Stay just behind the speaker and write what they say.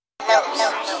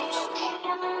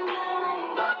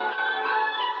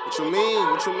What you mean?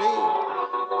 What you mean?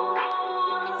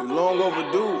 You long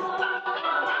overdue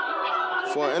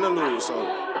for an interlude or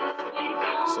something.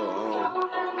 So,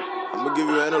 I'm gonna give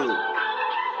you an interlude.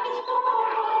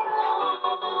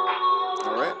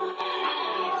 Alright?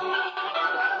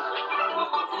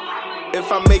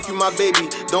 If I make you my baby,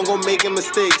 don't go making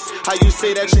mistakes. How you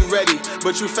say that you ready,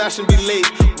 but you fashion be late.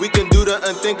 We can do the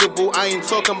unthinkable, I ain't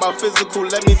talking about physical.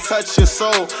 Let me touch your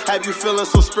soul, have you feeling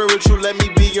so spiritual. Let me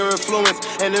be your influence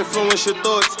and influence your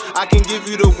thoughts. I can give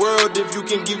you the world if you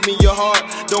can give me your heart.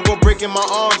 Don't go breaking my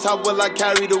arms, how will I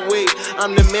carry the weight?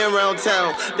 I'm the man round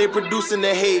town, they producing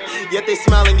the hate, yet they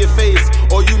smile in your face.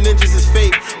 All you ninjas is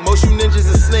fake, most you ninjas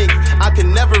is snake. I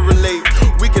can never relate,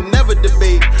 we can never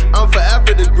debate. I'm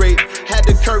forever the great, had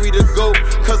to curry the goat,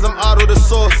 cause I'm Otto the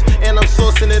sauce, and I'm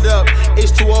saucing it up.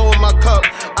 H2O in my cup,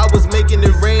 I was making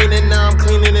it rain and now I'm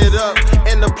cleaning it up.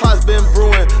 And the plot's been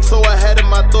brewing, so ahead of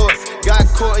my thoughts. Got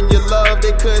caught in your love,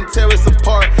 they couldn't tear us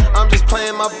apart. I'm just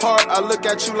playing my part, I look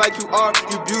at you like you are.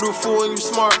 You beautiful and you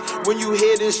smart. When you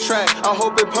hear this track, I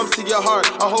hope it pumps to your heart.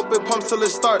 I hope it pumps till it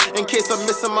start. In case I'm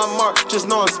missing my mark, just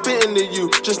know I'm spitting to you.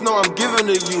 Just know I'm giving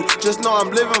to you. Just know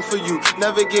I'm living for you.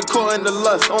 Never get caught in the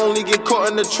lust, only get caught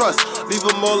in the trust. Leave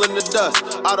them all in the dust.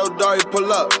 Otto, Dari,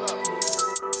 pull up.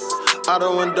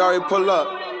 Otto and Dari, pull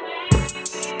up.